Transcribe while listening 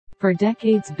For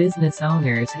decades, business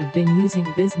owners have been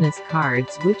using business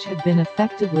cards, which have been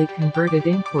effectively converted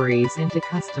inquiries into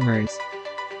customers.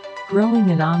 Growing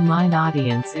an online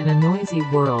audience in a noisy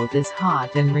world is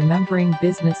hot, and remembering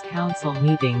business council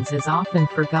meetings is often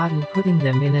forgotten, putting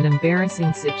them in an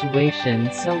embarrassing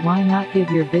situation. So why not give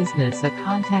your business a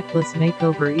contactless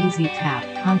makeover?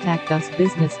 EzTAP Contact Us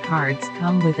business cards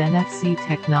come with NFC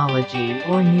technology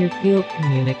or near-field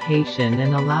communication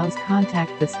and allows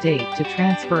Contact the State to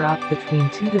transfer up between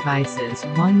two devices,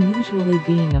 one usually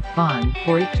being a phone,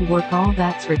 for it to work. All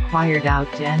that's required out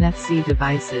to NFC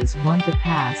devices, one to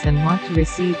pass and want to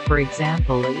receive. For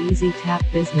example, a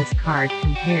EzTAP business card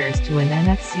compares to an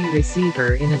NFC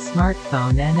receiver in a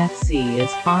smartphone. NFC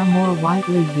is far more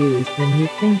widely used than you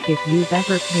think. If you've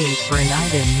ever paid for an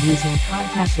item using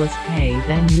contactless pay,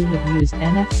 then you have used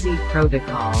NFC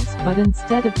protocols, but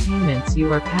instead of payments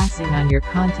you are passing on your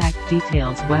contact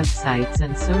details, websites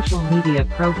and social media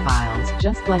profiles.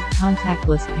 Just like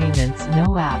contactless payments,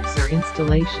 no apps or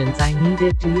installations are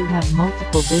needed. Do you have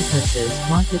multiple businesses,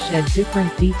 want to shed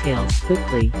different details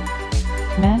quickly?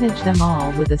 Manage them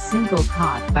all with a single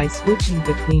cart by switching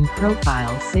between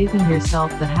profiles, saving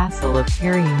yourself the hassle of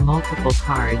carrying multiple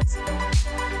cards.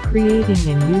 Creating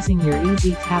and using your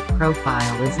EzTAP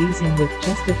profile is easy. With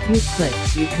just a few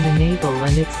clicks you can enable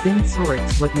and it's bin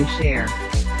sorts what you share.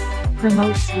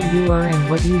 Promotes who you are and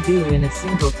what you do in a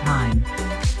single time.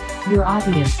 Your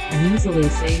audience can easily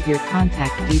save your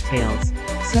contact details,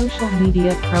 social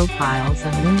media profiles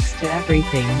and links to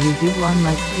everything you do.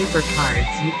 Unlike paper cards,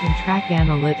 you can track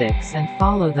analytics and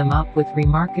follow them up with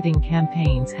remarketing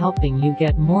campaigns, helping you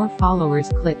get more followers,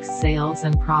 clicks, sales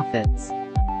and profits.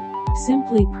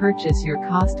 Simply purchase your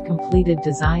cost-completed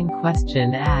design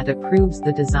question ad approves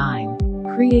the design.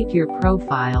 Create your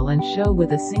profile and show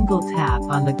with a single tap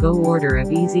on the go. Order of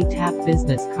EzTAP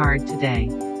business card today.